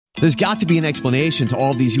There's got to be an explanation to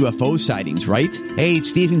all these UFO sightings, right? Hey,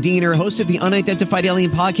 it's Stephen Diener, host of the Unidentified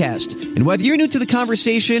Alien Podcast. And whether you're new to the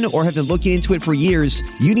conversation or have been looking into it for years,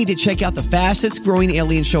 you need to check out the fastest growing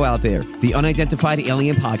alien show out there, the Unidentified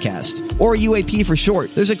Alien Podcast, or UAP for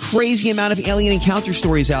short. There's a crazy amount of alien encounter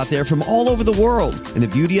stories out there from all over the world. And the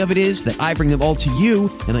beauty of it is that I bring them all to you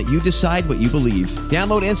and let you decide what you believe.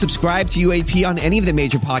 Download and subscribe to UAP on any of the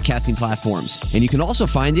major podcasting platforms. And you can also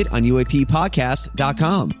find it on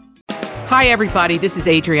UAPpodcast.com. Hi, everybody. This is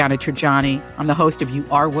Adriana Trajani. I'm the host of You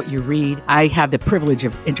Are What You Read. I have the privilege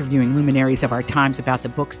of interviewing luminaries of our times about the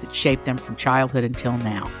books that shaped them from childhood until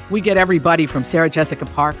now. We get everybody from Sarah Jessica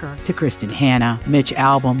Parker to Kristen Hanna, Mitch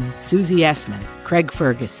Albom, Susie Essman, Craig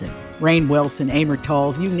Ferguson, Rainn Wilson, Amor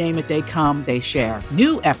Tolls, you name it, they come, they share.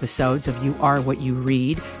 New episodes of You Are What You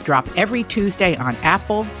Read drop every Tuesday on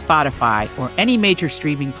Apple, Spotify, or any major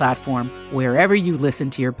streaming platform wherever you listen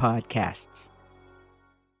to your podcasts.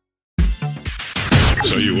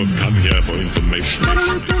 So you have come here for information.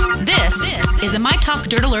 This is a My Talk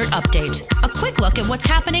Dirt Alert update. A quick look at what's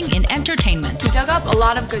happening in entertainment. We dug up a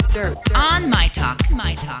lot of good dirt. On My Talk.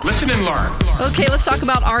 My Talk. Listen and learn. Okay, let's talk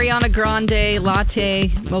about Ariana Grande Latte,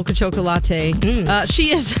 Mocha Choca Latte.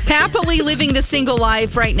 She is happily living the single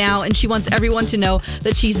life right now, and she wants everyone to know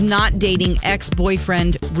that she's not dating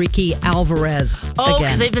ex-boyfriend Ricky Alvarez Oh, again.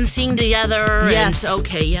 because they've been seen together. Yes. And,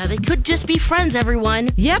 okay, yeah, they could just be friends, everyone.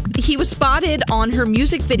 Yep, he was spotted on her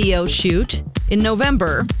music video shoot in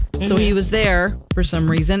November. So he was there for some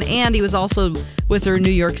reason, and he was also with her in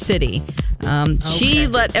New York City. She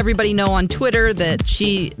let everybody know on Twitter that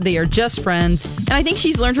they are just friends, and I think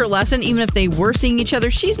she's learned her lesson. Even if they were seeing each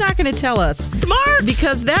other, she's not going to tell us. Smart!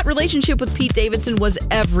 Because that relationship with Pete Davidson was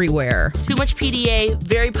everywhere. Too much PDA,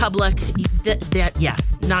 very public.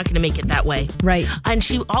 Not going to make it that way. Right. And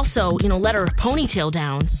she also, let her ponytail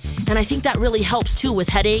down. And I think that really helps, too, with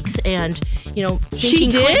headaches and,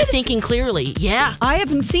 thinking clearly. Yeah. I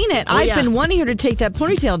haven't seen it. I've been wanting her to take that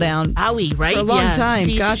ponytail down. Owie, right? For a long time.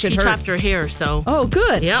 Gosh, it hurts. She chopped her hair, so. Oh,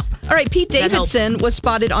 good. Yep. All right, Pete Davidson was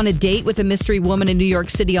spotted on a date with a mystery woman in New York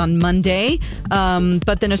City on Monday.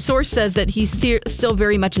 But then a source says that he's still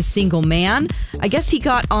very much a single man. I guess he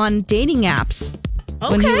got on dating apps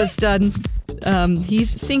when he was done. He's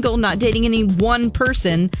single, not dating any one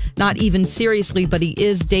person, not even seriously, but he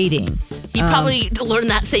is dating. He probably learned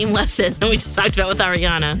that same lesson we just talked about with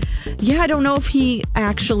Ariana. Yeah, I don't know if he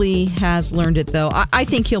actually has learned it, though. I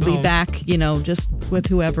think he'll be back, just with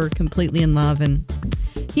whoever, completely in love. And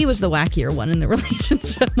he was the wackier one in the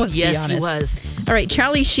relationship, let's be honest. Yes, he was. All right,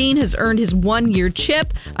 Charlie Sheen has earned his 1-year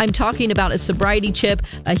chip. I'm talking about a sobriety chip.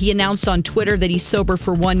 He announced on Twitter that he's sober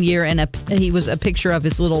for 1 year, and he was a picture of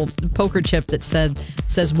his little poker chip that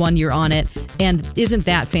says 1 year on it. And isn't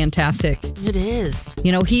that fantastic? It is.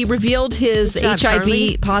 He revealed his Good job, HIV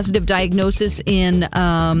Charlie. positive diagnosis in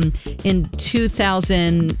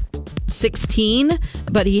 2016,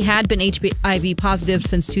 but he had been HIV positive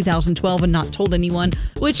since 2012 and not told anyone,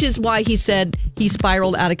 which is why he said he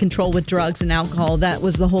spiraled out of control with drugs and alcohol. That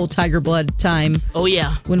was the whole Tiger Blood time. Oh,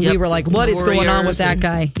 yeah. When we were like, what is going on with that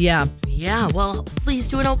guy? Yeah. Yeah, well, hopefully he's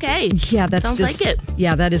doing okay. Yeah, that's Sounds just like it.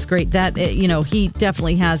 Yeah, that is great. That he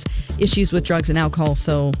definitely has issues with drugs and alcohol,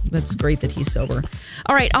 so that's great that he's sober.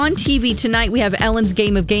 All right, on TV tonight we have Ellen's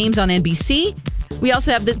Game of Games on NBC. We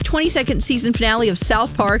also have the 22nd season finale of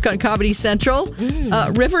South Park on Comedy Central.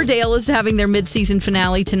 Riverdale is having their mid-season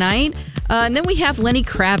finale tonight. And then we have Lenny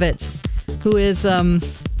Kravitz, who is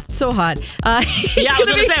so hot. I was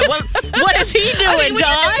going to say, what is he doing,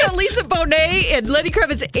 Don? Lisa Bonet and Lenny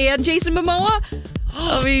Kravitz and Jason Momoa.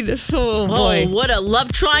 I mean, oh boy. Oh, what a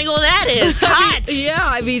love triangle that is. Hot.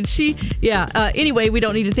 Anyway, we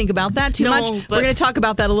don't need to think about that too much. We're going to talk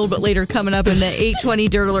about that a little bit later coming up in the 820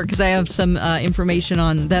 Dirt Alert because I have some information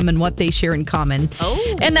on them and what they share in common.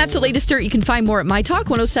 Oh. And that's the latest dirt. You can find more at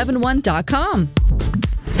mytalk1071.com.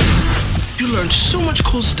 You learned so much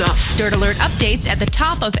cool stuff. Dirt Alert updates at the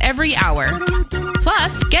top of every hour.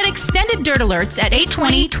 Plus, get extended Dirt Alerts at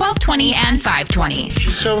 8:20, 12:20, and 5:20.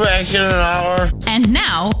 Come back in an hour. And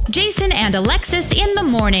now, Jason and Alexis in the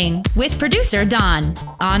morning with producer Don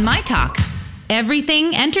on My Talk.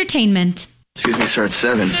 Everything entertainment. Excuse me, sir, it's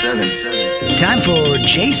 7. Time for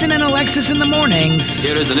Jason and Alexis in the mornings.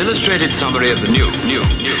 Here is an illustrated summary of the new.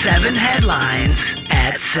 7 headlines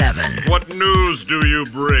at 7. What news do you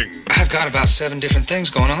bring? I've got about 7 different things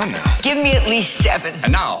going on now. Give me at least 7.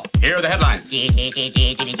 And now, here are the headlines.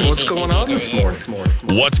 What's going on this morning?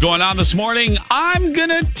 What's going on this morning? I'm going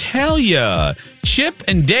to tell you. Chip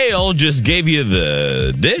and Dale just gave you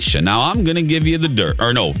the dish, and now I'm going to give you the dirt.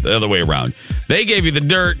 Or no, the other way around. They gave you the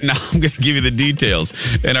dirt, now I'm going to give you the details.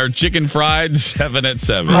 And our chicken fried 7 at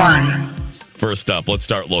 7. 1. First up, let's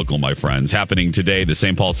start local, my friends. Happening today, the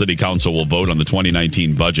St. Paul City Council will vote on the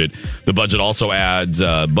 2019 budget. The budget also adds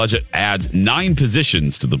 9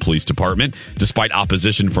 positions to the police department, despite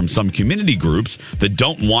opposition from some community groups that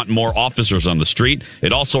don't want more officers on the street.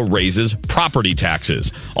 It also raises property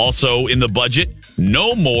taxes. Also in the budget,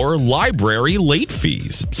 no more library late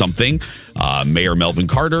fees, something Mayor Melvin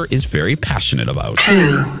Carter is very passionate about.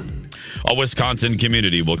 2. A Wisconsin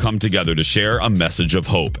community will come together to share a message of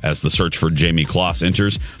hope as the search for Jamie Kloss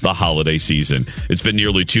enters the holiday season. It's been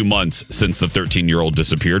nearly 2 months since the 13-year-old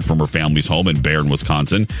disappeared from her family's home in Barron,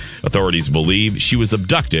 Wisconsin. Authorities believe she was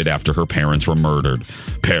abducted after her parents were murdered.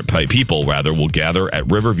 People will gather at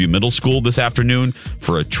Riverview Middle School this afternoon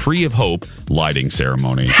for a Tree of Hope lighting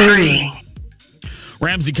ceremony. 3.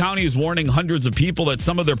 Ramsey County is warning hundreds of people that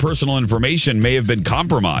some of their personal information may have been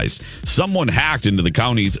compromised. Someone hacked into the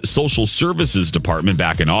county's social services department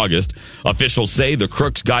back in August. Officials say the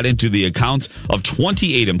crooks got into the accounts of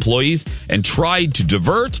 28 employees and tried to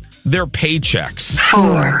divert their paychecks.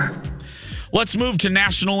 4. Let's move to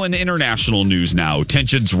national and international news now.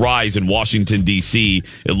 Tensions rise in Washington, D.C.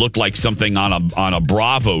 It looked like something on a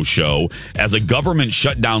Bravo show as a government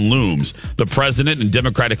shutdown looms. The president and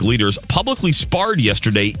Democratic leaders publicly sparred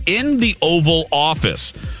yesterday in the Oval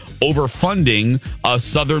Office over funding a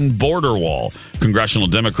southern border wall. Congressional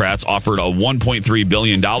Democrats offered a $1.3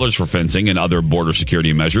 billion for fencing and other border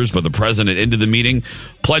security measures, but the president ended the meeting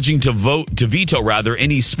pledging to veto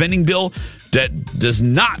any spending bill that does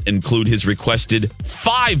not include his requested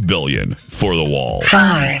 $5 billion for the wall.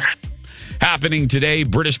 5. Happening today,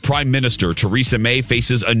 British Prime Minister Theresa May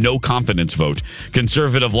faces a no-confidence vote.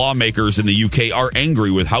 Conservative lawmakers in the UK are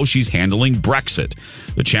angry with how she's handling Brexit.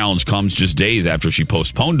 The challenge comes just days after she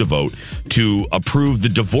postponed a vote to approve the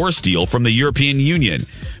divorce deal from the European Union.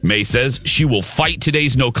 May says she will fight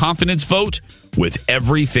today's no-confidence vote with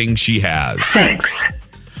everything she has. 6.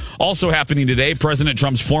 Also happening today, President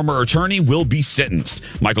Trump's former attorney will be sentenced.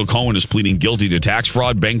 Michael Cohen is pleading guilty to tax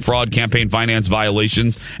fraud, bank fraud, campaign finance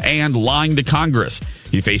violations, and lying to Congress.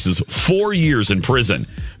 He faces 4 years in prison.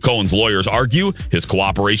 Cohen's lawyers argue his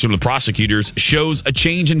cooperation with prosecutors shows a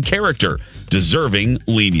change in character, deserving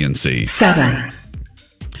leniency. 7.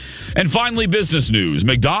 And finally, business news.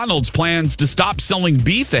 McDonald's plans to stop selling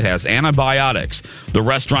beef that has antibiotics. The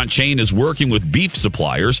restaurant chain is working with beef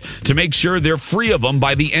suppliers to make sure they're free of them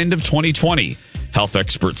by the end of 2020. Health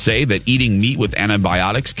experts say that eating meat with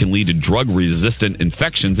antibiotics can lead to drug-resistant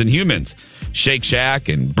infections in humans. Shake Shack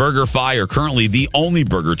and BurgerFi are currently the only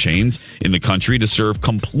burger chains in the country to serve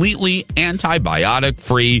completely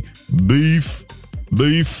antibiotic-free beef.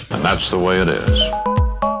 And that's the way it is.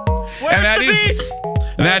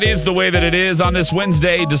 And that is the way that it is on this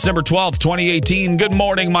Wednesday, December 12th, 2018. Good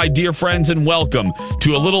morning, my dear friends, and welcome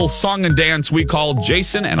to a little song and dance we call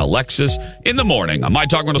Jason and Alexis in the Morning on My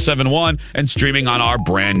Talk 107.1 and streaming on our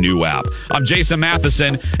brand new app. I'm Jason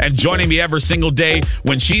Matheson, and joining me every single day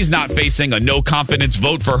when she's not facing a no-confidence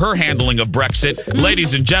vote for her handling of Brexit,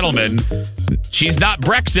 ladies and gentlemen, she's not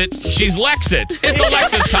Brexit, she's Lexit. It's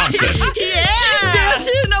Alexis Thompson. Yeah. She's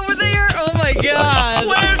dancing over there. Oh, my God.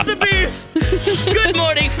 Where's the beef? Good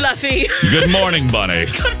morning, Fluffy. Good morning, Bunny.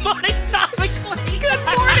 Good morning, Tommy. Good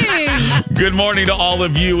morning. Good morning to all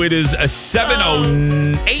of you. It is a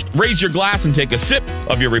 7:08. Raise your glass and take a sip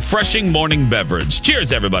of your refreshing morning beverage.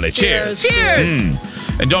 Cheers, everybody. Cheers. Cheers.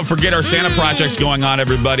 And don't forget our Santa projects going on,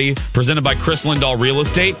 everybody. Presented by Chris Lindahl Real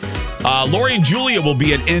Estate. Lori and Julia will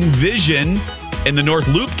be at Envision in the North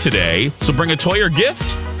Loop today. So bring a toy or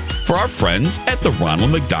gift for our friends at the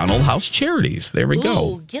Ronald McDonald House Charities. There we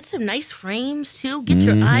go. Get some nice frames, too. Get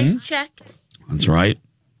your eyes checked. That's right.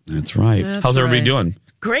 How's everybody doing?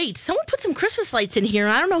 Great. Someone put some Christmas lights in here.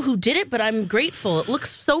 I don't know who did it, but I'm grateful. It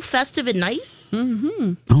looks so festive and nice.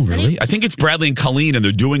 Mm-hmm. Oh, really? I think it's Bradley and Colleen, and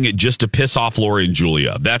they're doing it just to piss off Lori and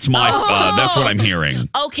Julia. That's that's what I'm hearing.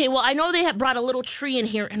 Okay, well, I know they have brought a little tree in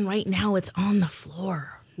here, and right now it's on the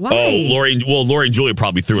floor. Why? Oh, Lori and Julia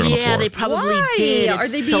probably threw it on the floor. Yeah, they probably did. Are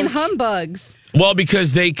they being humbugs? Well,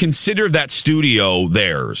 because they consider that studio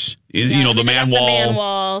theirs. The man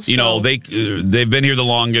wall. So. They've been here the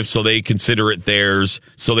longest, so they consider it theirs.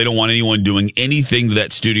 So they don't want anyone doing anything to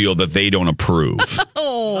that studio that they don't approve.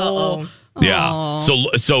 Oh. Yeah.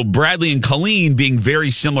 So Bradley and Colleen, being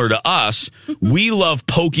very similar to us, we love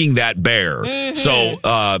poking that bear.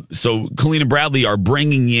 Mm-hmm. So Colleen and Bradley are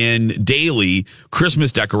bringing in daily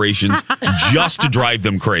Christmas decorations just to drive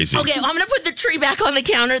them crazy. Okay, well, I'm going to put the tree back on the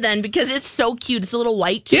counter then because it's so cute. It's a little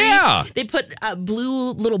white tree. Yeah. They put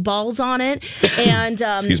blue little balls on it and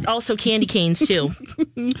also candy canes too.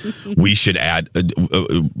 We should add.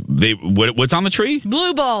 What's on the tree?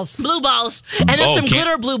 Blue balls. Blue balls. And there's some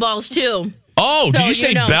glitter blue balls too. Oh, did you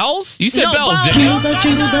say bells? You said bells, didn't you?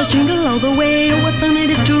 Jingle bells, jingle all the way. Oh, what fun it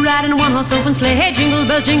is to ride in a one-horse open sleigh. Hey, jingle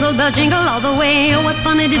bells, jingle all the way. Oh, what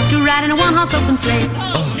fun it is to ride in a one-horse open sleigh.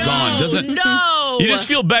 Oh, no, Dawn, doesn't... No! You just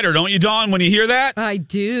feel better, don't you, Dawn, when you hear that? I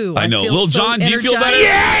do. I know. Little John, do you feel better?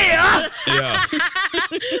 Yeah! Yeah.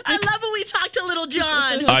 I love when we talk to Little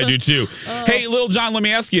John. I do, too. Hey, Little John, let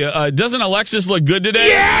me ask you, doesn't Alexis look good today?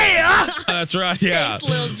 Yeah! That's right, yeah. Thanks,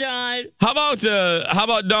 Little John. How about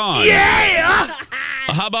Dawn? Yeah!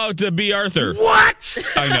 How about B. Arthur? What?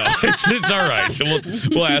 I know. It's all right.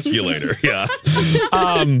 We'll ask you later. Yeah.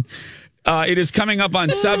 It is coming up on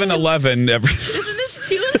 7-Eleven. Isn't this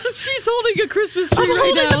cute? She's holding a Christmas tree I'm right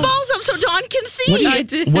holding now. the balls up so Dawn can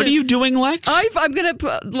see. What are you doing, Lex? I'm going to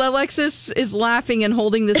put, Alexis is laughing and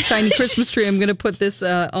holding this tiny Christmas tree. I'm going to put this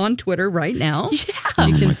on Twitter right now. Yeah.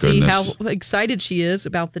 You can see how excited she is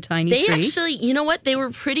about the tiny tree. They actually, you know what? They were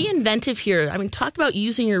pretty inventive here. I mean, talk about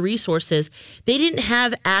using your resources. They didn't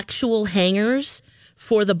have actual hangers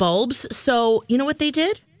for the bulbs. So, you know what they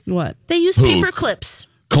did? What? They used paper clips.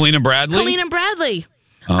 Colleen and Bradley? Colleen and Bradley.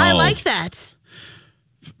 Oh. I like that.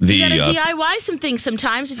 You got to DIY some things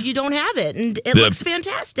sometimes if you don't have it, and it looks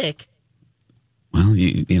fantastic. Well,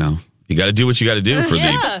 you got to do what you got to do for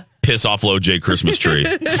the piss off Low J Christmas tree.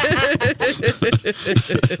 Oh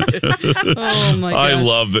my gosh.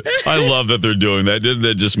 I love that they're doing that.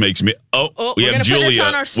 That just makes me. We have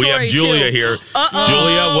Julia. We have Julia too. Here. Uh-oh.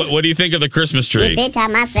 Julia, what do you think of the Christmas tree?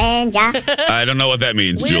 I don't know what that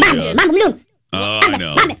means, Julia. Oh, I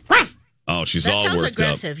know. Oh, she's all worked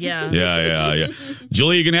aggressive, up. Yeah. Yeah.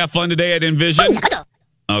 Julia, you gonna have fun today at Envision?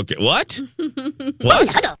 Okay. What?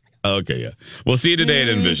 What? Okay, yeah. We'll see you today at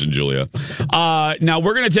Envision, Julia. Now,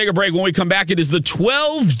 we're going to take a break. When we come back, it is the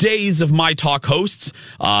 12 days of My Talk hosts.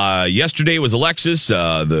 Yesterday was Alexis.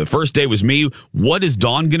 The first day was me. What is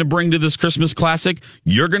Dawn going to bring to this Christmas classic?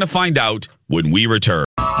 You're going to find out when we return.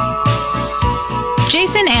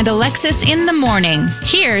 Jason and Alexis in the morning.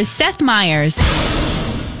 Here's Seth Meyers.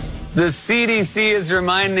 The CDC is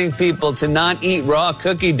reminding people to not eat raw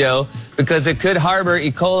cookie dough because it could harbor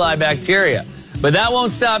E. coli bacteria. But that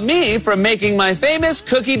won't stop me from making my famous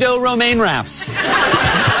cookie dough romaine wraps. Oh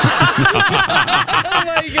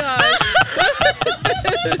my God.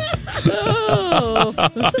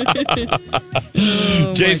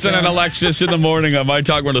 Jason and Alexis in the morning on My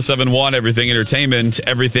Talk 107.1, Everything Entertainment,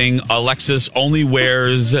 Everything. Alexis only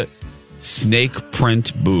wears snake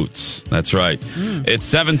print boots. That's right.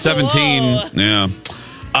 It's 7:17. Yeah.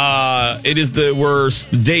 We're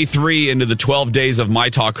day 3 into the 12 days of My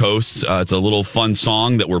Talk hosts. It's a little fun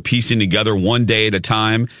song that we're piecing together one day at a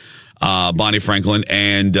time. Bonnie Franklin.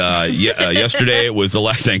 And yesterday it was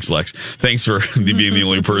Thanks, Lex. Thanks for being the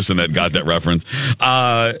only person that got that reference.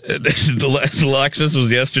 Alexis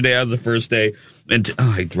was yesterday as the first day. And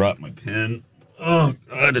I dropped my pen. Oh,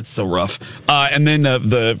 God, it's so rough. And then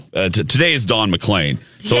today is Dawn McClain.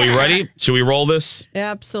 So are you ready? Should we roll this?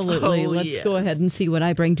 Absolutely. Let's go ahead and see what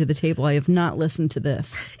I bring to the table. I have not listened to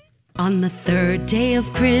this. On the third day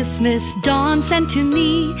of Christmas, Dawn sent to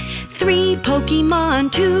me 3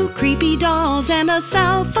 Pokemon, 2 creepy dolls, and a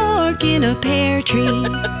South Fork in a pear tree.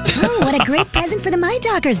 Oh, what a great present for the My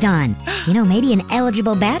Talkers, Dawn. Maybe an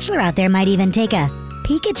eligible bachelor out there might even take a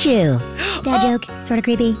Pikachu. Dad joke, sort of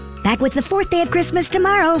creepy. Back with the 4th day of Christmas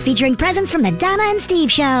tomorrow, featuring presents from the Donna and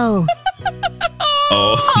Steve Show.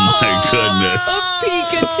 Oh, my goodness. A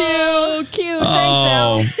Pikachu. Cute. Thanks,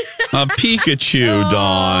 Al. A Pikachu,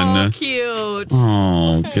 Dawn. Oh, cute.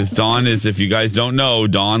 Oh, because Dawn is, if you guys don't know,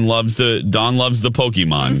 Dawn loves the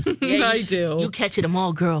Pokemon. Yeah, I do. You catching them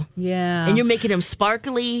all, girl. Yeah. And you're making them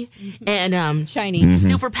sparkly and shiny.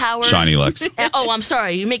 Mm-hmm. Super power. Shiny, Lex. I'm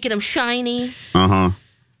sorry. You're making them shiny.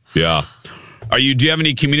 Yeah. Do you have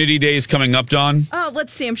any community days coming up, Dawn?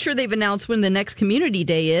 Let's see. I'm sure they've announced when the next community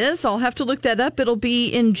day is. I'll have to look that up. It'll be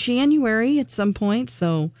in January at some point.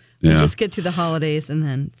 So we'll just get to the holidays and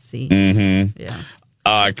then see. Mm-hmm. Yeah.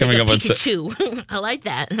 Coming like up on Pikachu. I like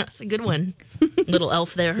that. That's a good one. Little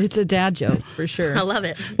elf there. It's a dad joke for sure. I love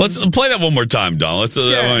it. Let's play that one more time, Dawn. I want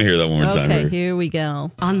to hear that one more time. Okay, here we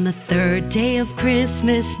go. On the third day of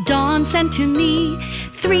Christmas, Dawn sent to me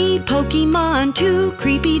 3 Pokemon, 2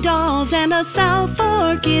 creepy dolls, and a South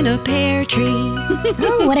Fork in a pear tree.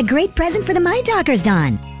 Oh, what a great present for the My Talkers,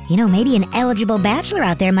 Dawn. You know, maybe an eligible bachelor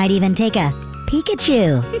out there might even take a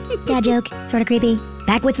Pikachu. Dad joke, sort of creepy.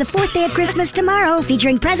 Back with the 4th day of Christmas tomorrow,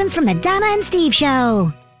 featuring presents from the Donna and Steve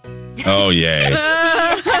Show. Oh, yay.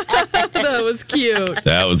 That was cute.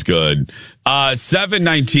 That was good.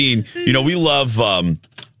 7:19. You know, we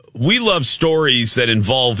love stories that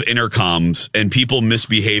involve intercoms and people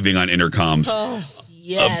misbehaving on intercoms. Oh,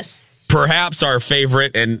 yes. Perhaps our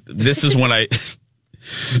favorite, and this is when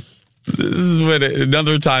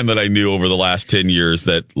another time that I knew over the last 10 years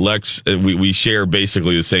that Lex, we share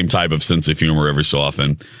basically the same type of sense of humor every so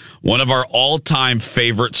often. One of our all-time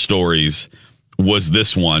favorite stories was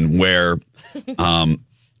this one where a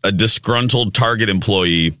disgruntled Target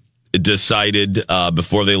employee decided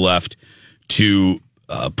before they left to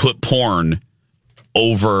put porn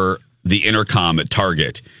over the intercom at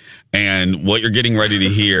Target. And what you're getting ready to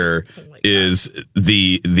hear is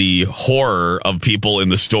the horror of people in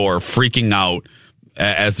the store freaking out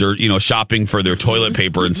as they're, shopping for their toilet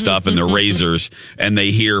paper and stuff and their razors, and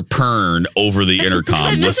they hear pern over the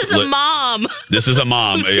intercom. And this is a mom. This is a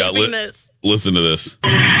mom. Yeah, listen to this.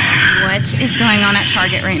 What is going on at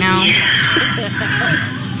Target right now?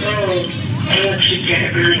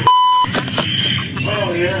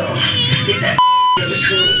 Oh, yeah. Get that in the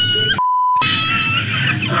cool.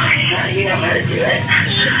 You know how to do it.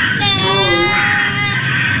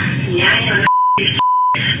 Yeah, I know.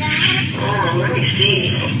 Oh, let me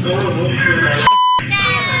see.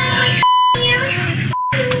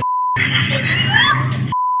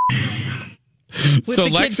 With so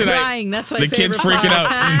the Lex kid and crying, that's my the favorite kid's freaking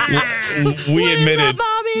part. out. We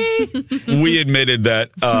admitted that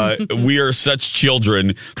we are such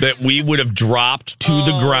children that we would have dropped to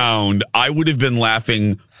the ground. I would have been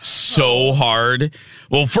laughing so hard.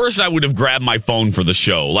 Well, first I would have grabbed my phone for the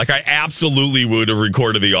show. Like I absolutely would have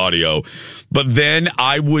recorded the audio. But then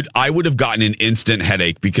I would have gotten an instant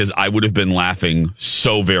headache because I would have been laughing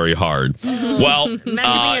so very hard. Well, imagine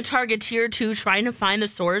being a Targeteer too, trying to find the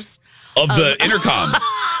source of the intercom.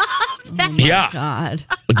 Oh God.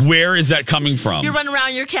 Like, where is that coming from? You're running around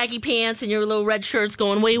in your khaki pants and your little red shirts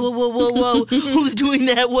going, wait, whoa. Who's doing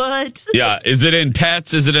that? What? Yeah. Is it in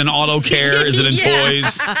pets? Is it in auto care? Is it in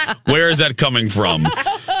toys? Where is that coming from?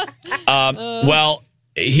 Well,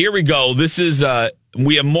 here we go. This is,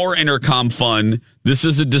 we have more intercom fun. This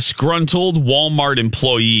is a disgruntled Walmart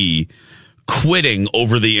employee quitting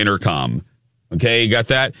over the intercom. Okay, you got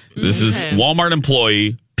that? This is Walmart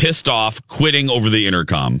employee pissed off, quitting over the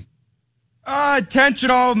intercom. Attention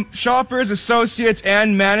all shoppers, associates,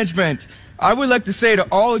 and management. I would like to say to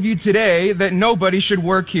all of you today that nobody should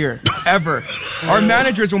work here, ever. Our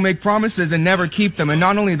managers will make promises and never keep them. And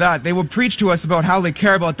not only that, they will preach to us about how they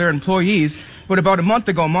care about their employees. But about a month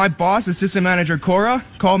ago, my boss, assistant manager Cora,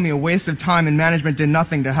 called me a waste of time and management did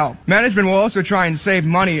nothing to help. Management will also try and save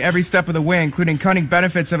money every step of the way, including cutting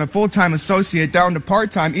benefits of a full-time associate down to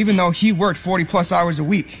part-time, even though he worked 40-plus hours a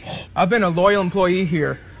week. I've been a loyal employee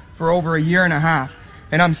here for over a year and a half,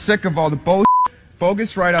 and I'm sick of all the bullshit,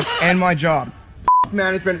 bogus write-ups, and my job.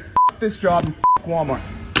 Management, this job, and Walmart.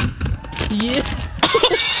 Yeah.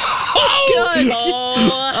 Good.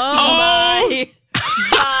 Oh my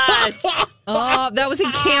gosh. Oh, that was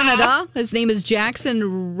in Canada. His name is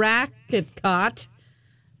Jackson Racketcott.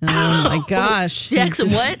 Oh my gosh. Jackson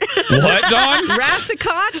what? What, Dawn?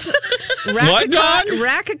 Rassicott. What, Dawn?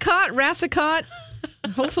 Rassicott.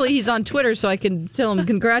 Hopefully he's on Twitter so I can tell him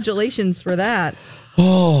congratulations for that.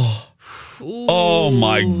 Oh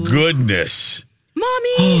my goodness.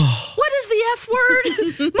 Mommy, what is the F word?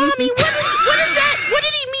 Mommy, what is that? What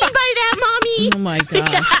did he mean by that, Mommy? Oh my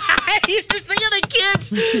God. You just think of the kids.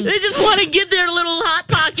 They just want to get their little Hot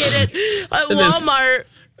Pocket at Walmart.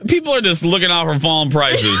 People are just looking out for falling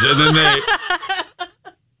prices, and then they...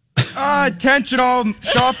 Attention all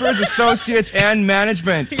shoppers, associates, and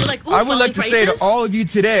management. Like, I would like to say to all of you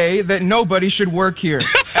today that nobody should work here,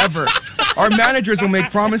 ever. Our managers will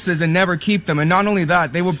make promises and never keep them. And not only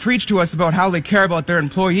that, they will preach to us about how they care about their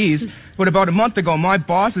employees. But about a month ago, my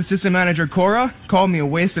boss, assistant manager Cora, called me a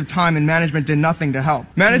waste of time and management did nothing to help.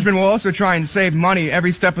 Management will also try and save money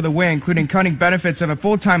every step of the way, including cutting benefits of a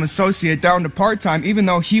full-time associate down to part-time, even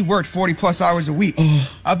though he worked 40-plus hours a week.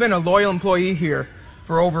 I've been a loyal employee here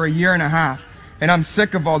for over a year and a half, and I'm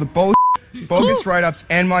sick of all the bullshit, bogus write-ups,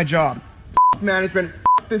 and my job. Management,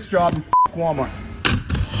 this job, and Walmart.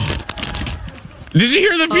 Did you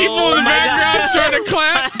hear the people in the background start to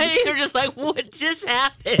clap? They're just like, what just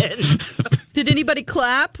happened? Did anybody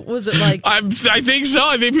clap? Was it like... I think so.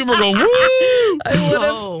 I think people are going, woo!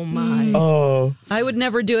 Oh, my. Oh. I would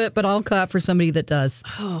never do it, but I'll clap for somebody that does.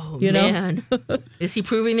 Oh, you know? man. Is he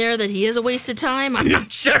proving there that he is a waste of time? I'm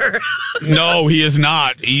not sure. No, he is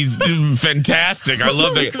not. He's fantastic. I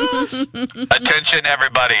love it. Attention,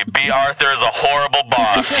 everybody. B. Arthur is a horrible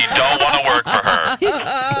boss. You don't want to work for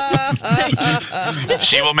her.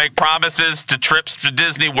 She will make promises to trips to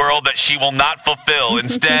Disney World that she will not fulfill.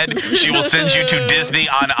 Instead, she will send you to Disney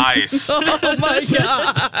on Ice. Oh, my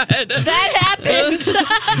God. That happened.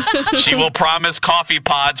 She will promise coffee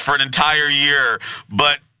pods for an entire year,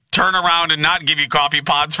 but turn around and not give you coffee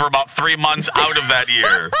pods for about 3 months out of that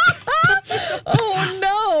year. Oh,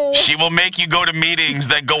 no. She will make you go to meetings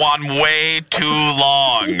that go on way too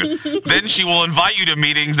long. Then she will invite you to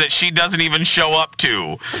meetings that she doesn't even show up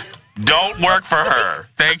to. Don't work for her.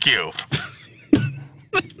 Thank you.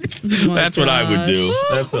 That's what I would do.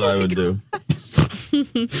 That's what I would do.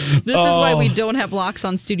 This is why we don't have locks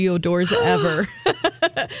on studio doors ever.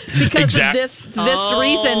 Because of this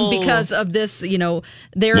reason, because of this, you know,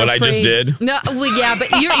 they're what afraid. I just did. No, well, yeah, but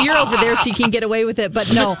you're over there, so you can get away with it.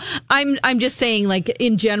 But no, I'm just saying, like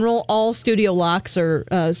in general, all studio locks are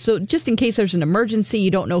so just in case there's an emergency,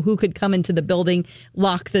 you don't know who could come into the building,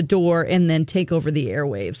 lock the door, and then take over the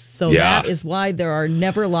airwaves. So that is why there are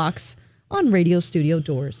never locks on radio studio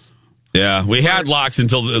doors. Yeah, we had locks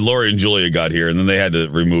until Lori and Julia got here, and then they had to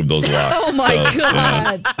remove those locks. Oh, my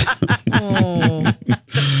God. Yeah.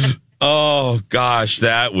 Oh, gosh,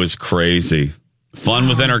 that was crazy. Fun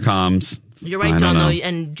with intercoms. You're right, Don, though,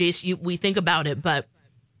 and Jace, we think about it, but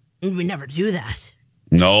we never do that.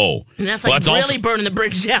 No. And that's like really burning the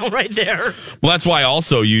bridge down right there. Well, that's why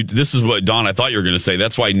also this is what, Don, I thought you were going to say.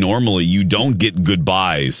 That's why normally you don't get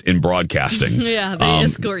goodbyes in broadcasting. Yeah, they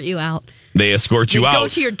escort you out. They escort you out. They go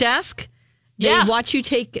to your desk. They watch you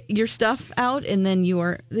take your stuff out, and then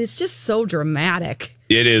it's just so dramatic.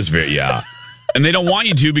 It is very, And they don't want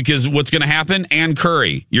you to because what's going to happen? Ann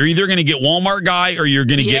Curry. You're either going to get Walmart guy or you're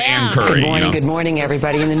going to get Ann Curry. Good morning, good morning,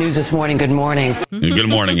 everybody. In the news this morning, good morning. Good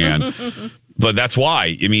morning, Ann. But that's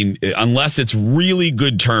why. I mean, unless it's really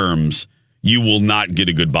good terms, you will not get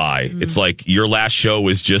a goodbye. Mm-hmm. It's like your last show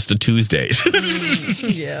is just a Tuesday.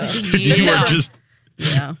 You are just...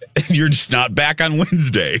 Yeah. You're just not back on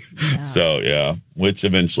Wednesday. Yeah. So, which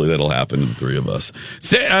eventually that'll happen to the three of us.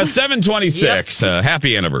 726.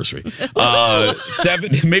 Happy anniversary.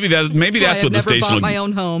 Maybe that's what the station bought my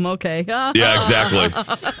own home. Okay. Yeah, exactly.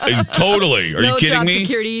 Totally. Are you kidding job me?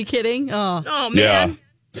 Security, you kidding? Oh, man.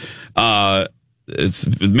 Yeah.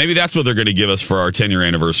 Maybe that's what they're going to give us for our 10-year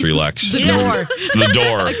anniversary, Lex. The door. The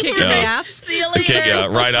door. A kick in the ass. See you later.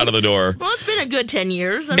 Right out of the door. Well, it's been a good 10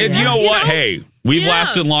 years. I mean, and you know what? Hey, we've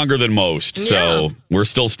lasted longer than most, so we're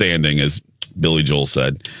still standing, as Billy Joel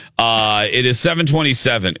said. It is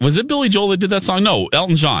 7:27. Was it Billy Joel that did that song? No,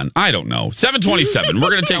 Elton John. I don't know. 7:27. We're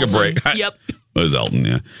going to take a break. Yep. It was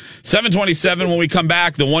Elton, 7:27. When we come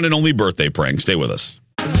back, the one and only birthday prank. Stay with us.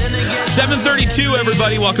 7:32,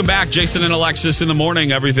 everybody. Welcome back. Jason and Alexis in the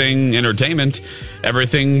morning. Everything entertainment.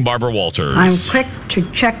 Everything Barbara Walters. I'm quick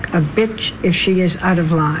to check a bitch if she is out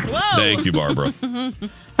of line. Whoa. Thank you, Barbara.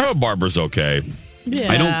 Oh, Barbara's okay.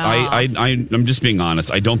 Yeah. I'm just being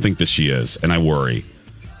honest. I don't think that she is, and I worry.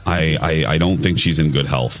 I don't think she's in good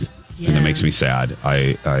health, and it makes me sad.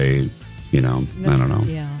 I don't know.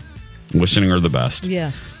 Yeah. I'm wishing her the best.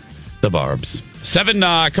 Yes. The Barbs. Coming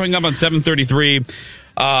up on 7:33.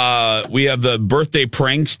 We have the birthday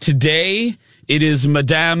pranks today. It is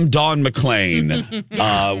Madame Dawn McLean.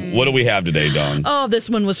 What do we have today, Dawn? Oh, this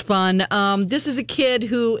one was fun. This is a kid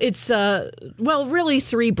who really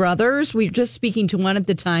three brothers. We were just speaking to one at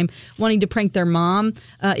the time, wanting to prank their mom.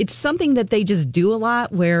 It's something that they just do a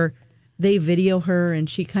lot where they video her and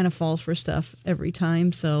she kind of falls for stuff every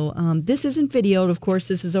time. So this isn't videoed. Of course,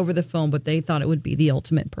 this is over the phone, but they thought it would be the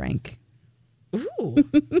ultimate prank. Ooh.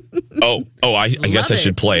 I guess I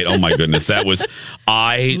should play it. Oh my goodness.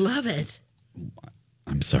 I love it.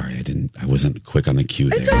 I'm sorry, I wasn't quick on the cue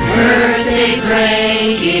there. Birthday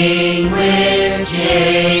pranking with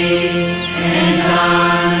Jace and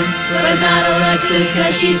Dawn, but not Alexis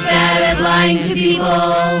because she's bad at lying to people.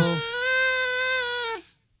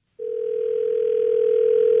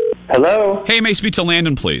 Hello. Hey, may I speak to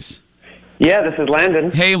Landon, please? Yeah, this is Landon.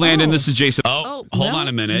 Hey, Landon, this is Jason. Hold on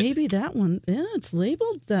a minute. Maybe that one. Yeah, it's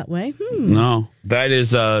labeled that way. No, that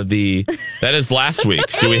is last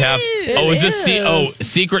week's. Do we have? Is this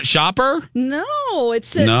Secret Shopper? No,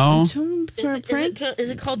 it's no. for a prank? Is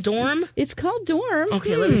it called Dorm? It's called Dorm.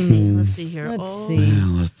 Okay, let me see. Let's see here. Let's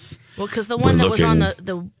see. Well, because the one that was on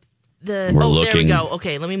the there looking. we go.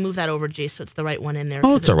 Okay, let me move that over, Jay, so it's the right one in there.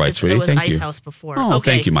 Oh, it's all right, sweetie. It was Thank Ice you. House before. Oh, okay.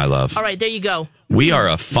 thank you, my love. All right, there you go. We are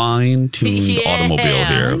a fine-tuned automobile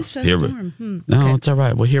here. No, it's all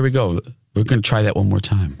right. Well, here we go. We're going to try that one more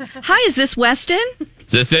time. Hi, is this Weston?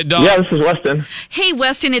 Is this it, Dawn? Yeah, this is Weston. Hey,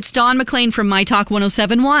 Weston, it's Dawn McLean from My Talk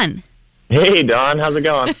 1071. Hey, Dawn, how's it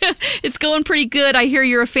going? It's going pretty good. I hear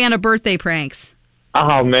you're a fan of birthday pranks.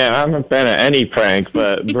 Oh, man, I'm a fan of any prank,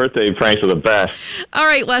 but birthday pranks are the best. All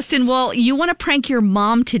right, Weston. Well, you want to prank your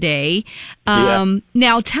mom today.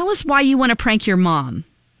 Now, tell us why you want to prank your mom.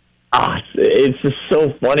 It's just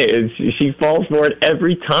so funny. She falls for it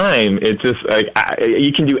every time. It's just like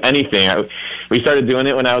you can do anything. We started doing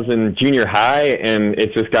it when I was in junior high, and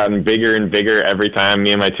it's just gotten bigger and bigger every time.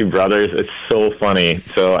 Me and my two brothers. It's so funny.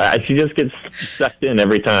 So she just gets sucked in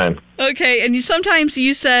every time. Okay, and sometimes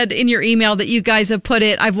you said in your email that you guys have put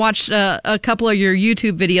it. I've watched a couple of your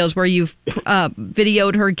YouTube videos where you've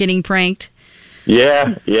videoed her getting pranked.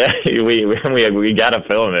 Yeah, we gotta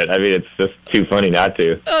film it. I mean, it's just too funny not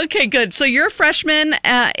to. Okay, good. So you're a freshman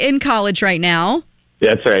in college right now.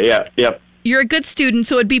 That's right. Yeah, yep. You're a good student,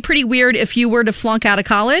 so it'd be pretty weird if you were to flunk out of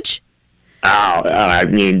college. I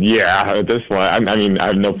mean, yeah. At this point, I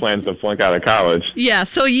have no plans to flunk out of college. Yeah,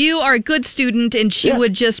 so you are a good student, and she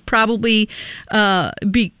would just probably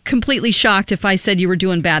be completely shocked if I said you were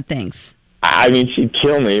doing bad things. I mean, she'd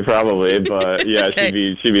kill me probably, but yeah,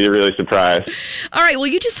 Okay. she'd be really surprised. All right, well,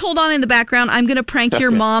 you just hold on in the background. I'm going to prank your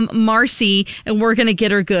mom, Marcy, and we're going to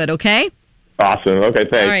get her good, okay? Awesome. Okay,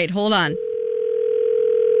 thanks. All right, hold on.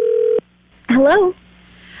 Hello?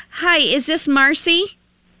 Hi, is this Marcy?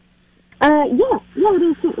 Yeah,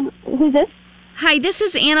 who's this? Hi, this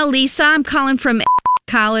is Annalisa. I'm calling from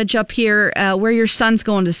college up here where your son's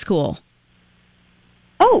going to school.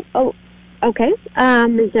 Oh, okay.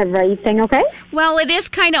 Is everything okay? Well, it is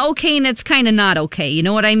kind of okay and it's kind of not okay. You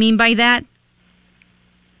know what I mean by that?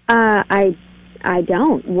 I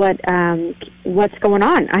don't. What's going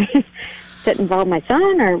on? Does it involve my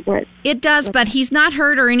son or what? It does, but he's not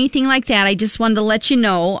hurt or anything like that. I just wanted to let you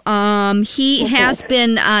know. He has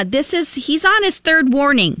been, he's on his third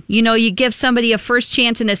warning. You know, you give somebody a first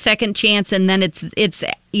chance and a second chance and then it's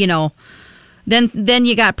you know, then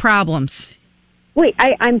you got problems. Wait,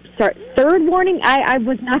 I'm sorry. Third warning? I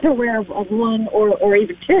was not aware of one or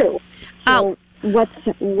even two. So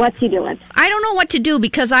what's he doing? I don't know what to do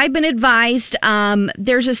because I've been advised.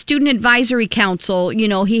 There's a student advisory council. You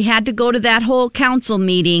know, he had to go to that whole council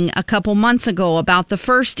meeting a couple months ago about the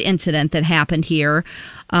first incident that happened here,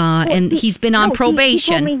 and he's been on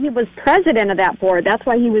probation. He told me he was president of that board. That's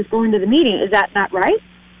why he was going to the meeting. Is that not right?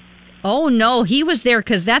 Oh no, he was there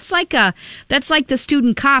because that's like the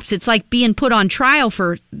student cops. It's like being put on trial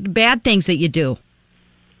for bad things that you do.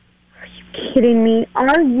 Are you kidding me?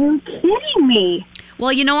 Are you kidding me?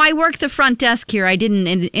 Well, you know, I work the front desk here. I didn't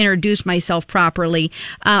introduce myself properly.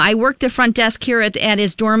 I work the front desk here at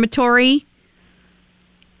his dormitory.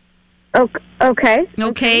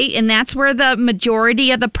 Okay, and that's where the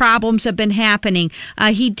majority of the problems have been happening.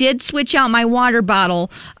 He did switch out my water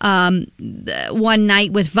bottle one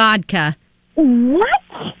night with vodka. What?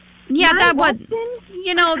 Yeah, that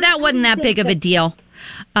wasn't that big of a deal.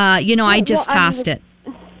 I just tossed it.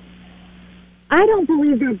 I don't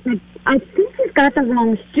believe that, but I think you've got the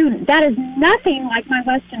wrong student. That is nothing like my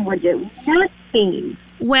Weston would do. Nothing.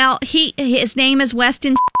 Well, his name is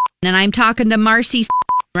Weston, and I'm talking to Marcy,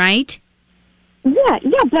 right? Yeah,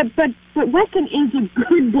 but Weston is a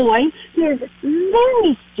good boy. He is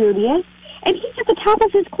very studious, and he's at the top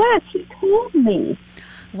of his class. He told me.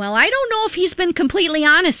 Well, I don't know if he's been completely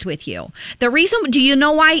honest with you. The reason, do you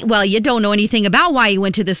know why? Well, you don't know anything about why he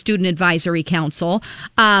went to the Student Advisory Council,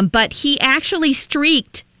 but he actually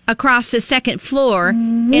streaked across the second floor.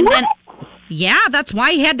 And then, yeah, that's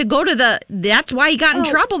why he had to go to that's why he got in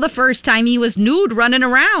trouble the first time. He was nude running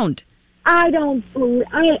around. I don't believe,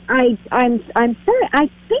 I'm sorry. I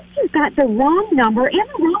think you've got the wrong number and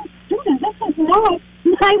the wrong student. This is not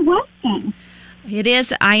my Weston. It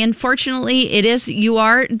is. It is. You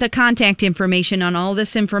are the contact information on all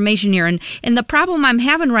this information here. And the problem I'm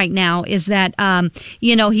having right now is that,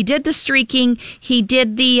 he did the streaking, he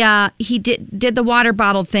did the water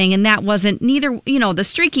bottle thing, and that wasn't the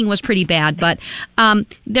streaking was pretty bad, but,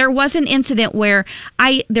 there was an incident where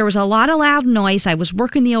there was a lot of loud noise. I was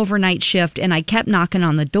working the overnight shift and I kept knocking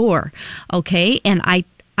on the door. Okay. And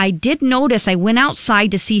I did notice, I went outside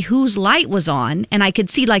to see whose light was on, and I could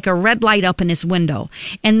see like a red light up in his window.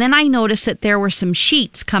 And then I noticed that there were some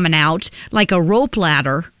sheets coming out, like a rope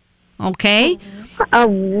ladder, okay? A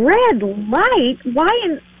red light? Why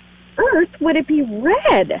on earth would it be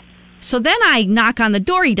red? So then I knock on the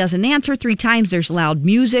door. He doesn't answer 3 times. There's loud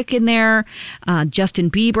music in there. Justin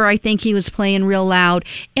Bieber, I think he was playing real loud.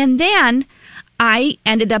 And then I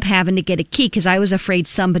ended up having to get a key because I was afraid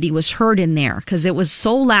somebody was hurt in there because it was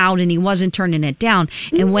so loud and he wasn't turning it down.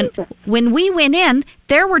 And when we went in,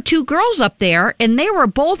 there were 2 girls up there and they were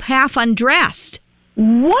both half undressed.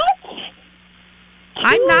 What?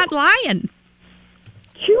 I'm not lying.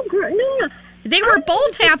 2 girls? No. They were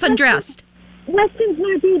both half undressed. Weston's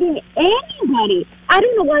not dating anybody. I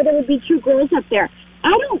don't know why there would be 2 girls up there.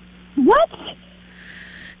 What?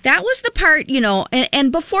 That was the part,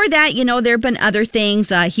 and before that, there have been other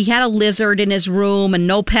things. He had a lizard in his room and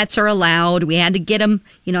no pets are allowed. We had to get him,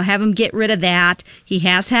 have him get rid of that. He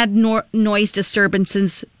has had noise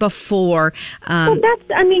disturbances before.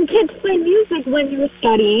 Kids play music when you're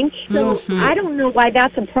studying, so I don't know why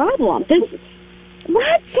that's a problem.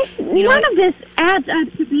 None of this adds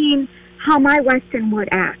up to being how my Weston would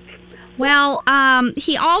act. Well,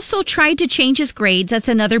 he also tried to change his grades. That's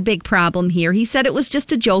another big problem here. He said it was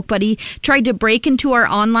just a joke, but he tried to break into our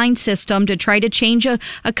online system to try to change a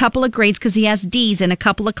couple of grades because he has D's in a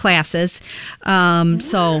couple of classes. Yeah,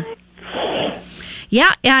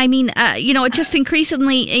 it just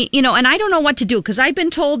increasingly, and I don't know what to do because I've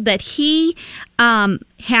been told that he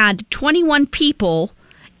had 21 people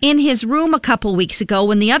in his room a couple weeks ago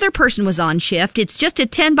when the other person was on shift. It's just a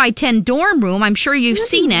 10 by 10 dorm room. I'm sure you've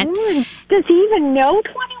seen it. Does he even know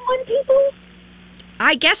 21 people?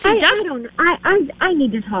 I guess he does. I don't know. I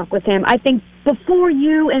need to talk with him. I think before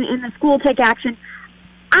you and the school take action,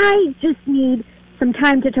 I just need some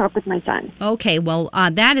time to talk with my son. Okay, well,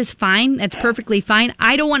 that is fine. That's perfectly fine.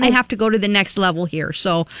 I don't want to have to go to the next level here.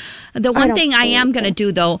 So the one thing I am going to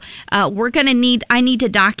do, though, I need to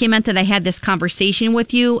document that I had this conversation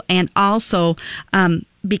with you, and also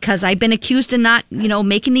because I've been accused of not,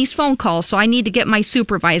 making these phone calls, so I need to get my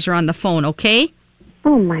supervisor on the phone, okay?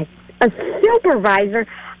 Oh, a supervisor?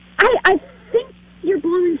 I think you're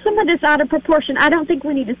blowing some of this out of proportion. I don't think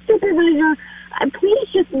we need a supervisor. Please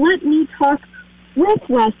just let me talk with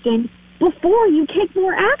Weston before you take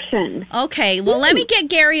more action. Okay, well, let me get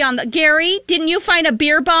Gary on Gary, didn't you find a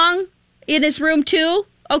beer bong in his room too?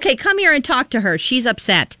 Okay, come here and talk to her. She's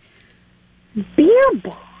upset. Beer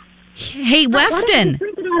bong? Hey, Weston. Why don't you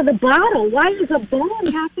drink it out of the bottle? Why does a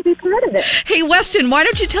bong have to be part of it? Hey, Weston, why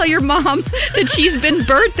don't you tell your mom that she's been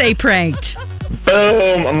birthday pranked?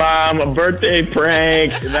 Boom, Mom, a birthday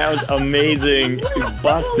prank. That was amazing.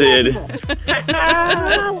 Busted.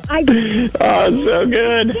 Oh, so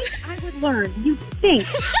good. I would learn. You think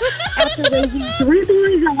after raising 3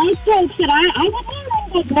 boys and 8 jokes that I would learn,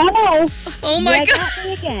 but no. Oh, my God. Got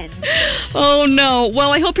me again. Oh, no.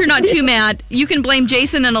 Well, I hope you're not too mad. You can blame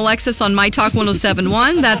Jason and Alexis on My Talk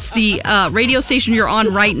 1071. That's the radio station you're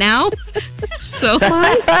on right now. So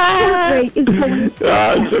it's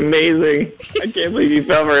amazing. I can't believe you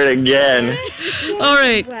fell for it again. All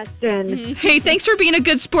right. Weston. Hey, thanks for being a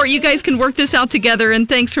good sport. You guys can work this out together. And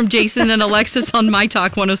thanks from Jason and Alexis on My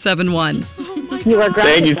Talk 1071. You are great.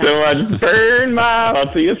 Thank you so much. Burn, Mom.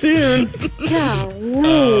 I'll see you soon.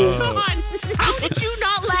 Golly. Come on. How did you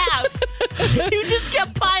not laugh? You just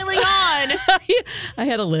kept piling on. I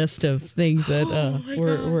had a list of things that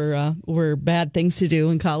were bad things to do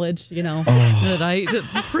in college, that I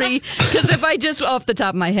because if I just off the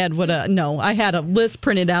top of my head I had a list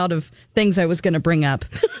printed out of things I was going to bring up.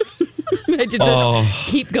 I just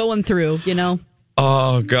keep going through,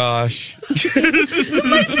 Oh, gosh. My favorite was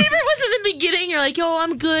in the beginning. You're like,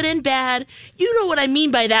 I'm good and bad. You know what I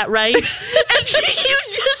mean by that, right? And you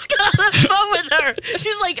just got on the phone with her.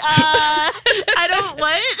 She's like, I don't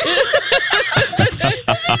what?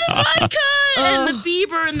 Oh, my God. And the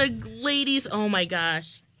Bieber and the ladies. Oh, my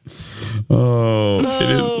gosh. It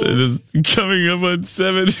is coming up on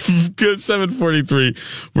 7:43.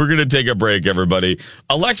 We're going to take a break, everybody.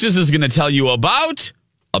 Alexis is going to tell you about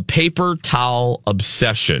a paper towel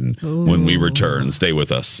obsession when we return. Stay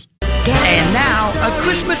with us. And now, a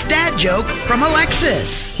Christmas dad joke from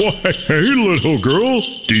Alexis. Why, hey, little girl,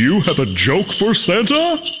 do you have a joke for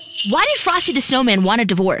Santa? Why did Frosty the Snowman want a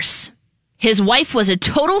divorce? His wife was a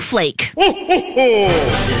total flake.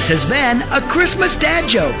 This has been a Christmas dad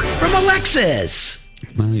joke from Alexis.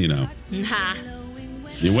 Well, you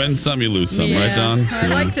win some, you lose some, right, Don? I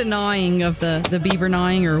like the gnawing of the beaver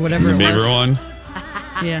gnawing or whatever it was. The beaver one?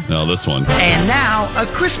 Yeah. No, this one. And now, a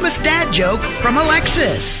Christmas dad joke from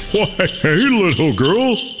Alexis. Why, hey, little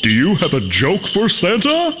girl, do you have a joke for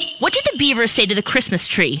Santa? What did the beaver say to the Christmas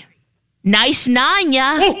tree? Nice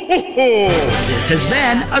Nanya. This has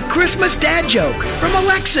been a Christmas dad joke from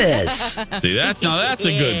Alexis. See, that's a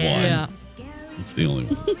good one. Yeah. It's the only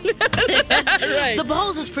one. Right. The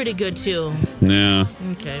balls is pretty good, too. Yeah.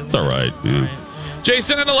 Okay. It's all right. Yeah.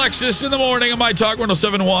 Jason and Alexis in the morning on My Talk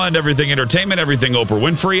 107.1, Everything Entertainment, Everything Oprah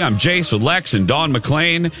Winfrey. I'm Jace with Lex and Dawn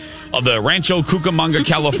McLean of the Rancho Cucamonga,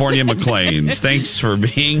 California McLeans. Thanks for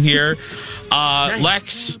being here. Nice.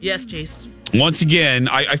 Lex. Yes, Jace. Once again,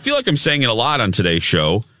 I feel like I'm saying it a lot on today's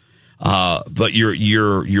show, but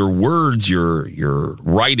your words, your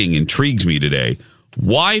writing intrigues me today.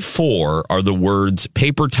 Why are the words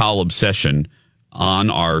paper towel obsession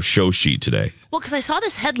on our show sheet today? Well, because I saw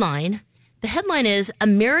this headline. The headline is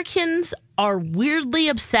Americans are weirdly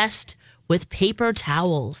obsessed with paper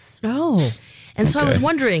towels. Oh. And so I was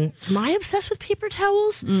wondering, am I obsessed with paper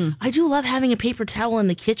towels? I do love having a paper towel in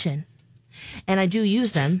the kitchen, and I do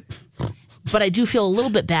use them. But I do feel a little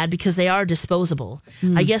bit bad because they are disposable.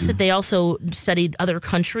 I guess that they also studied other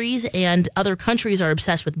countries, and other countries are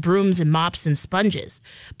obsessed with brooms and mops and sponges.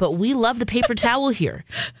 But we love the paper towel here.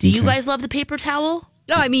 Do you guys love the paper towel?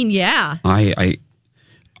 No, I mean, yeah. I'm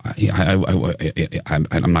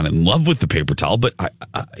not in love with the paper towel, but I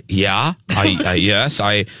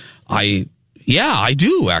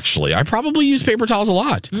do actually. I probably use paper towels a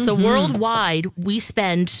lot. So worldwide, we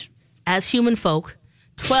spend, as human folk,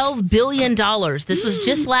 $12 billion. This was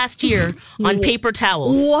just last year on paper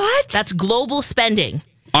towels. What? That's global spending.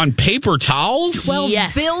 On paper towels?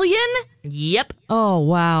 12 billion? Yep. Oh,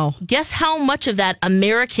 wow. Guess how much of that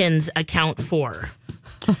Americans account for?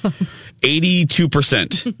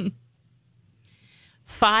 82%.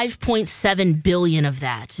 5.7 billion of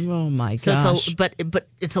that. Oh my So gosh. but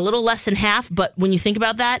it's a little less than half. But when you think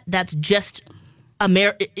about that, that's just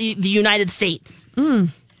the United States.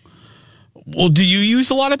 Well, do you use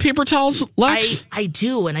a lot of paper towels, Lex? I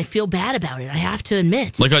do, and I feel bad about it. I have to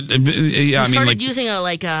admit. Like I started using a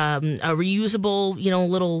reusable,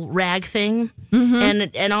 little rag thing,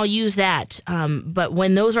 and I'll use that. But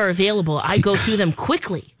when those are available, I go through them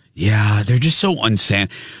quickly. Yeah, they're just so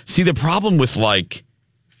See, the problem with like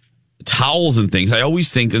towels and things, I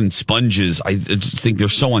always think, and sponges, I just think they're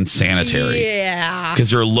so unsanitary. Yeah. Because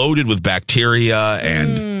they're loaded with bacteria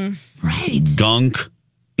and gunk.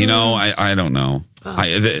 You know, I don't know.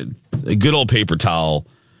 A good old paper towel.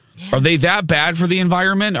 Are they that bad for the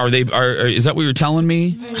environment? Is that what you're telling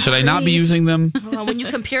me? Should I not be using them? Well, when you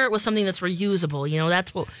compare it with something that's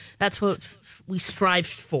reusable, that's what we strive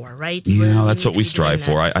for, right? Yeah, that's what we strive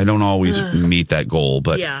for. I don't always meet that goal,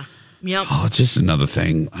 but yeah. Yep. Oh, it's just another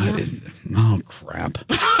thing. Yep. Crap.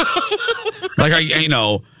 Like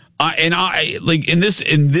like in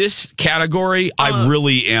this category, I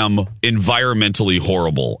really am environmentally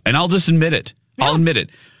horrible, and I'll just admit it. Yeah. I'll admit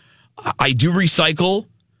it. I do recycle,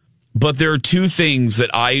 but there are two things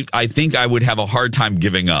that I think I would have a hard time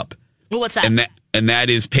giving up. Well, what's that? And that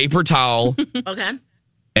is paper towel. Okay.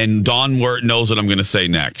 And Dawn knows what I'm going to say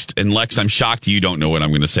next. And Lex, I'm shocked you don't know what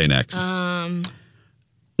I'm going to say next. I'm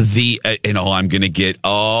going to get.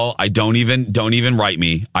 I don't even write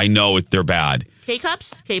me. I know they're bad.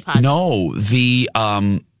 K-cups? K-pots? No, the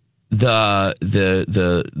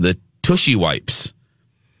Tushy wipes.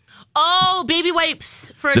 Oh, baby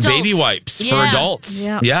wipes for adults. The baby wipes for adults.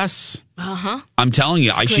 Yeah. Yes. Uh-huh. I'm telling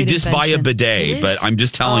you, I should just buy a bidet, but I'm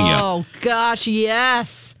just telling you. Oh gosh,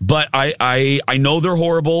 yes. But I know they're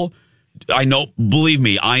horrible. I know, believe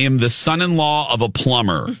me, I am the son-in-law of a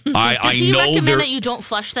plumber. Does he recommend that you don't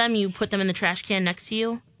flush them? You put them in the trash can next to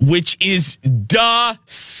you? Which is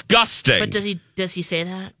disgusting. But does he say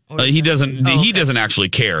that? He doesn't. Oh, okay. He doesn't actually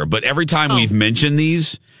care. But every time we've mentioned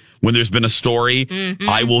these, when there's been a story,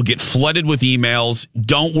 I will get flooded with emails.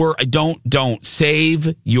 Don't worry. Don't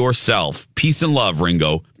save yourself. Peace and love,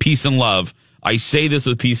 Ringo. Peace and love. I say this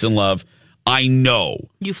with peace and love. I know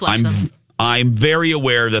you flush them. I'm very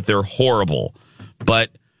aware that they're horrible, but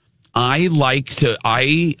I like to.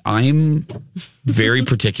 I'm very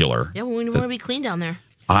particular. Yeah, well, we want to be clean down there.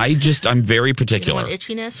 I'm very particular. You don't want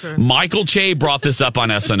itchiness or Michael Che brought this up on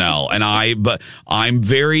SNL, and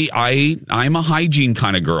I'm a hygiene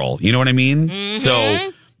kind of girl. You know what I mean?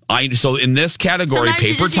 Mm-hmm. So in this category, sometimes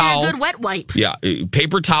paper you just towel, need a good wet wipe. Yeah,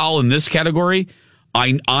 paper towel in this category,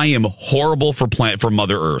 I am horrible for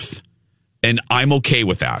Mother Earth, and I'm okay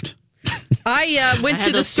with that. I went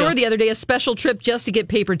to the store the other day, a special trip just to get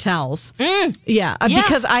paper towels. Yeah,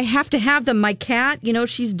 because I have to have them. My cat,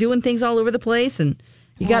 she's doing things all over the place, and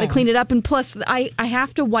you got to clean it up. And plus, I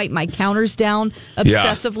have to wipe my counters down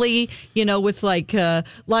obsessively, with like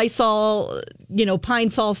Lysol, Pine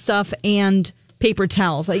Sol stuff and paper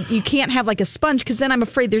towels. Like, you can't have like a sponge because then I'm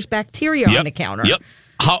afraid there's bacteria on the counter. Yep.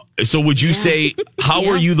 So would you say how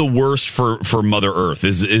are you the worst for Mother Earth?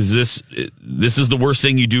 Is this is the worst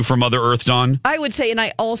thing you do for Mother Earth, Dawn? I would say, and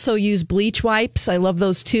I also use bleach wipes. I love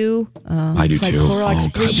those too. I do too.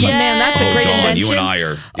 Clorox bleach wipe. Man, that's a great Dawn, invention. you and I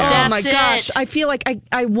are. Oh my gosh, I feel like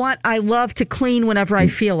I love to clean whenever I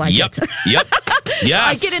feel like it. Yep. Yes.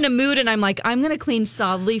 I get in a mood and I'm like, I'm going to clean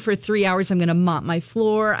solidly for 3 hours. I'm going to mop my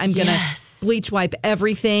floor. I'm going to bleach wipe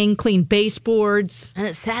everything, clean baseboards. And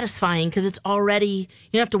it's satisfying because it's already,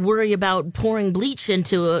 you don't have to worry about pouring bleach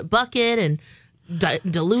into a bucket and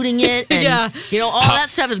diluting it. And, all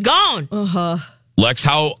that stuff is gone. Lex,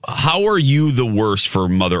 how are you the worst for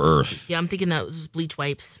Mother Earth? Yeah, I'm thinking that was bleach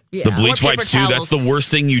wipes. Yeah. The bleach wipes too? That's the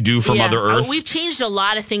worst thing you do for Mother Earth? We've changed a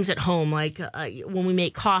lot of things at home. Like when we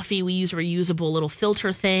make coffee, we use a reusable little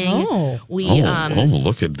filter thing.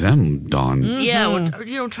 Look at them, Dawn. Yeah,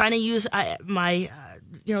 we're trying to use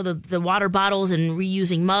the water bottles and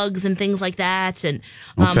reusing mugs and things like that. And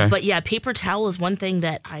But yeah, paper towel is one thing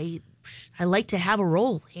that I like to have a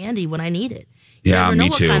roll handy when I need it. You never know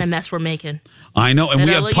what kind of mess we're making. I know, and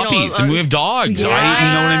we have puppies and we have dogs. Yes, you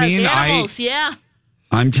know what I mean? Animals,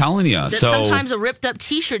 I'm telling you. Sometimes a ripped up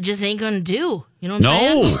T-shirt just ain't going to do. You know what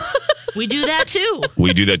I'm saying? We do that too.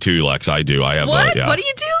 We do that too, Lex. I do. I have. What? What do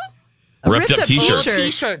you do? Ripped up T-shirts. Old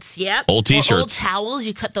T-shirts, yep. Old T-shirts. Or old towels,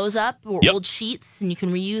 you cut those up. Or old sheets, and you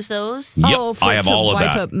can reuse those. Yep, I have all of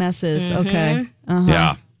that. Wipe up messes. Okay.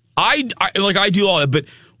 Yeah, I do all that, but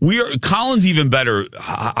Colin's even better.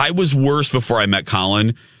 I was worse before I met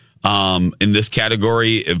Colin in this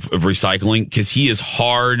category of recycling because he is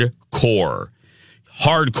hardcore.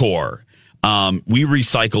 We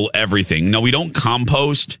recycle everything. No, we don't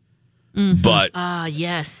compost, but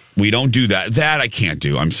yes, we don't do that. That I can't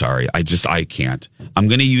do. I'm sorry. I can't. I'm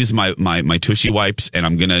going to use my Tushy wipes, and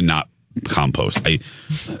I'm going to not compost.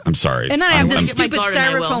 I'm sorry. And I have the stupid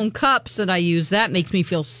styrofoam cups that I use. That makes me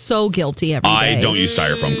feel so guilty every day. I don't use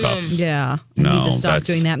styrofoam cups. Yeah. I need to stop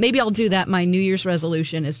doing that. Maybe I'll do that. My New Year's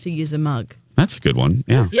resolution is to use a mug. That's a good one.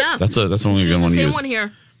 Yeah. That's a only good one to use. Same one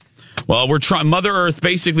here. Well, we're trying. Mother Earth,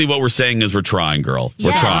 basically what we're saying is we're trying, girl.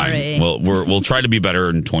 We're trying. We'll try to be better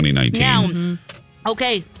in 2019. Now,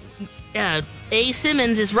 okay. A.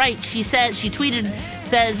 Simmons is right. She tweeted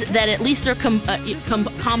that at least they're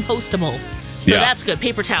compostable. So that's good.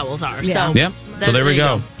 Paper towels are. Yeah. So there we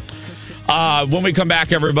go. When we come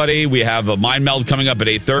back, everybody, we have a Mind Meld coming up at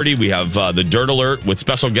 8:30. We have the Dirt Alert with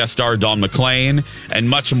special guest star Dawn McClain and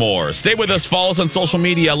much more. Stay with us. Follow us on social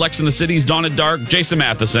media. Lex in the Cities, Dawn at Dark, Jason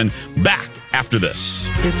Matheson. Back after this.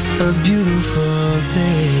 It's a beautiful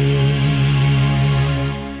day.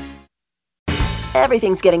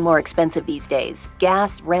 Everything's getting more expensive these days.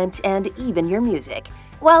 Gas, rent, and even your music.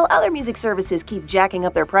 While other music services keep jacking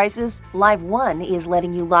up their prices, Live One is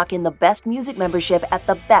letting you lock in the best music membership at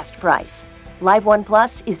the best price. Live One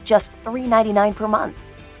Plus is just $3.99 per month.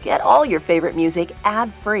 Get all your favorite music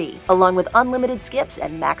ad-free, along with unlimited skips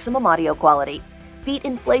and maximum audio quality. Beat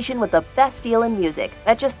inflation with the best deal in music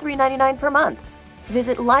at just $3.99 per month.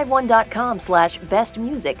 Visit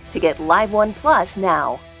liveone.com/bestmusic to get Live One Plus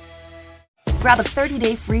now. Grab a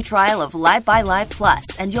 30-day free trial of Live by Live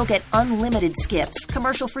Plus, and you'll get unlimited skips,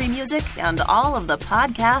 commercial-free music, and all of the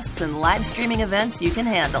podcasts and live streaming events you can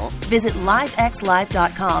handle. Visit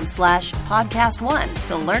livexlive.com/podcast1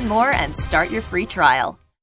 to learn more and start your free trial.